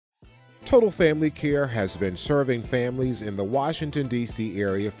Total Family Care has been serving families in the Washington, D.C.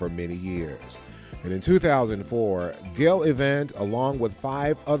 area for many years. And in 2004, Gail Event, along with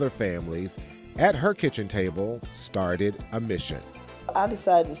 5 other families, at her kitchen table, started a mission. I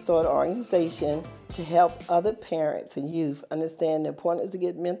decided to start an organization to help other parents and youth understand the importance of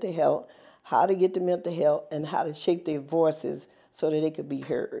getting mental health, how to get the mental health, and how to shape their voices so that they could be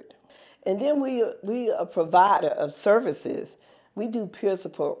heard. And then we are a provider of services. We do peer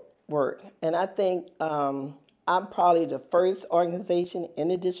support work, and I think I'm probably the first organization in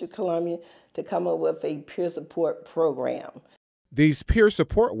the District of Columbia to come up with a peer support program. These peer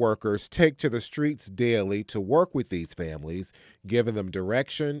support workers take to the streets daily to work with these families, giving them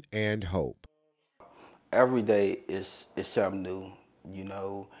direction and hope. Every day is something new. You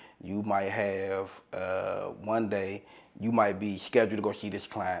know, you might have one day you might be scheduled to go see this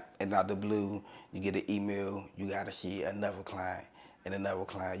client, and out of the blue you get an email, you got to see another client and another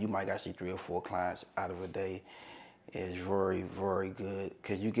client. You might got to see 3 or 4 clients out of a day. It's very, very good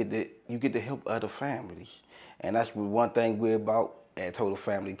because you get to help other families. And that's one thing we're about at Total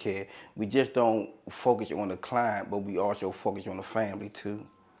Family Care. We just don't focus on the client, but we also focus on the family too.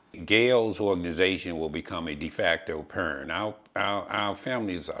 Gail's organization will become a de facto parent. Our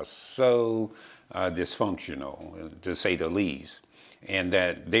families are so dysfunctional, to say the least, and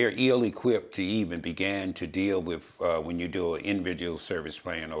that they're ill-equipped to even begin to deal with when you do an individual service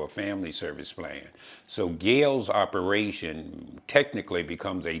plan or a family service plan. So Gail's operation technically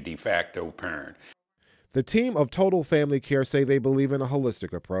becomes a de facto parent. The team of Total Family Care say they believe in a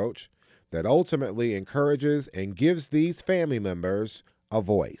holistic approach that ultimately encourages and gives these family members a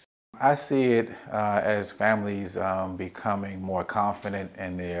voice. I see it as families becoming more confident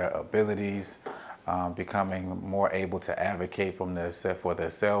in their abilities, becoming more able to advocate for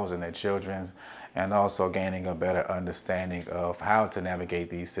themselves and their children, and also gaining a better understanding of how to navigate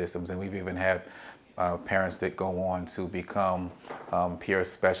these systems. And we've even had parents that go on to become peer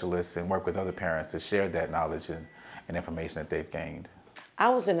specialists and work with other parents to share that knowledge and information that they've gained. I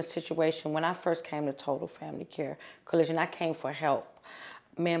was in a situation when I first came to Total Family Care Coalition. I came for help.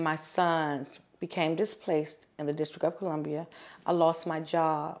 Me and my sons became displaced in the District of Columbia. I lost my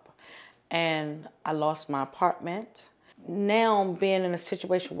job and I lost my apartment. Now I'm being in a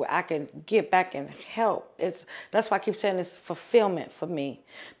situation where I can get back and help. That's why I keep saying it's fulfillment for me,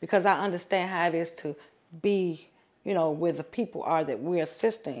 because I understand how it is to be, you know, where the people are that we're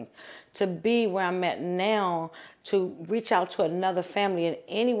assisting, to be where I'm at now, to reach out to another family in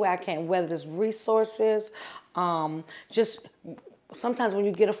any way I can, whether it's resources, just sometimes when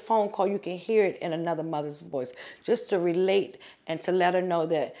you get a phone call, you can hear it in another mother's voice, just to relate and to let her know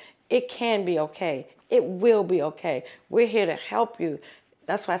that it can be okay. It will be okay. We're here to help you.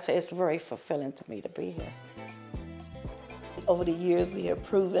 That's why I say it's very fulfilling to me to be here. Over the years, we have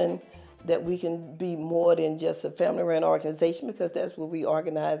proven that we can be more than just a family-run organization, because that's what we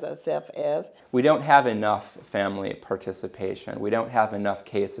organize ourselves as. We don't have enough family participation. We don't have enough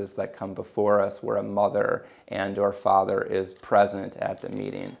cases that come before us where a mother and or father is present at the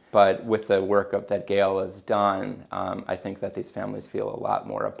meeting. But with the work that Gail has done, I think that these families feel a lot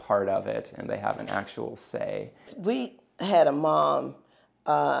more a part of it and they have an actual say. We had a mom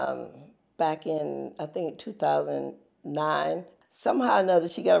back in, I think, 2009. Somehow or another,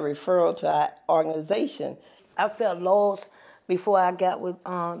 she got a referral to our organization. I felt lost before I got with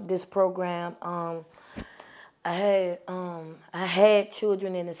this program. I had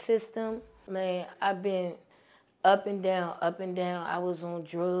children in the system. Man, I've been up and down, up and down. I was on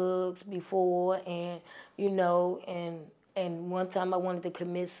drugs before, and you know, and one time I wanted to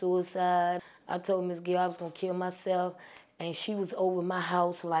commit suicide. I told Miss Gail I was gonna kill myself, and she was over my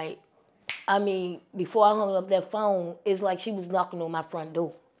house like, I mean, before I hung up that phone, it's like she was knocking on my front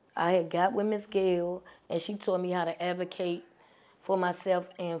door. I had got with Miss Gail, and she taught me how to advocate for myself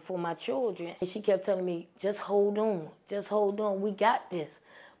and for my children. And she kept telling me, just hold on, we got this.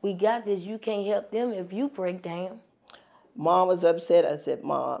 We got this, you can't help them if you break down. Mom was upset. I said,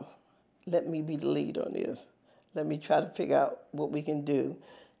 Mom, let me be the lead on this. Let me try to figure out what we can do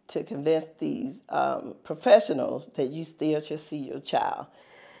to convince these professionals that you still should see your child.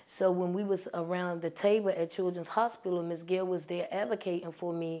 So when we was around the table at Children's Hospital, Ms. Gail was there advocating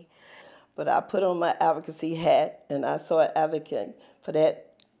for me. But I put on my advocacy hat and I started advocating for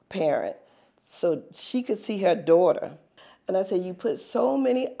that parent so she could see her daughter. And I said, you put so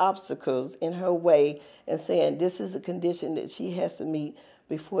many obstacles in her way and saying this is a condition that she has to meet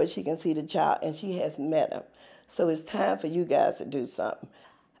before she can see the child, and she has met them. So it's time for you guys to do something.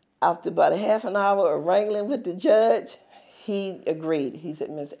 After about a half an hour of wrangling with the judge, he agreed. He said,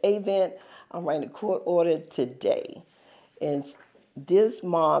 Ms. Avent, I'm writing a court order today. And this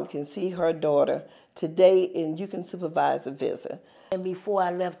mom can see her daughter today and you can supervise the visit. And before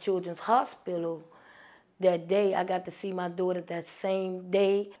I left Children's Hospital that day, I got to see my daughter that same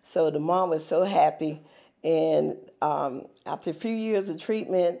day. So the mom was so happy, and after a few years of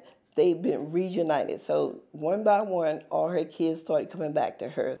treatment, they've been reunited. So one by one, all her kids started coming back to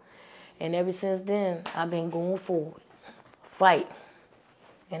her. And ever since then, I've been going forward, fight,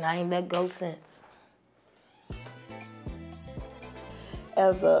 and I ain't let go since.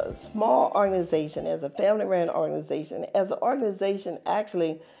 As a small organization, as a family-run organization, as an organization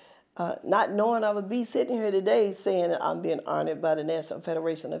actually, not knowing I would be sitting here today saying that I'm being honored by the National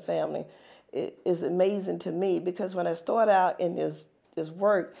Federation of Family, it is amazing to me, because when I started out in this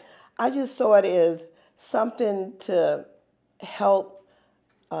work, I just saw it as something to help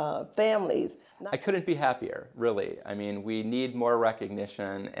families. I couldn't be happier, really. I mean, we need more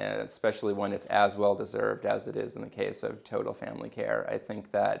recognition, especially when it's as well deserved as it is in the case of Total Family Care. I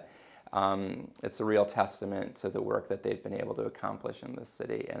think that it's a real testament to the work that they've been able to accomplish in this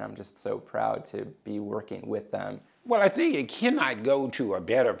city, and I'm just so proud to be working with them. Well, I think it cannot go to a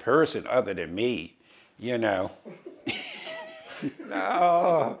better person other than me, you know.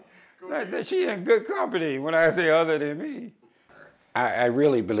 No, she in good company when I say other than me. I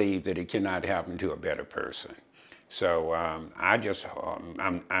really believe that it cannot happen to a better person. So I just,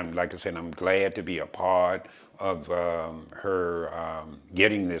 I'm like I said, I'm glad to be a part of her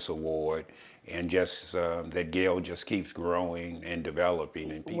getting this award, and just that Gail just keeps growing and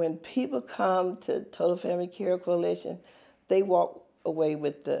developing. And when people come to Total Family Care Coalition, they walk away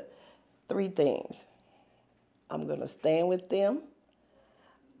with the three things. I'm going to stand with them,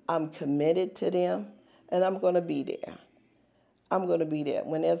 I'm committed to them, and I'm going to be there. I'm going to be there.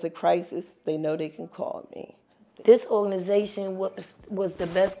 When there's a crisis, they know they can call me. This organization was the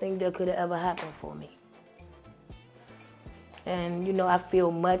best thing that could have ever happened for me. And, you know, I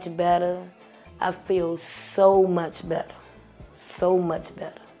feel much better. I feel so much better, so much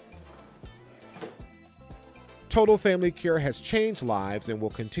better. Total Family Care has changed lives and will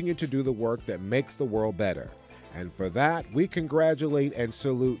continue to do the work that makes the world better. And for that, we congratulate and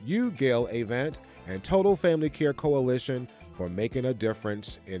salute you, Gail Avant, and Total Family Care Coalition for making a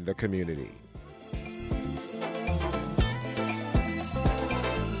difference in the community.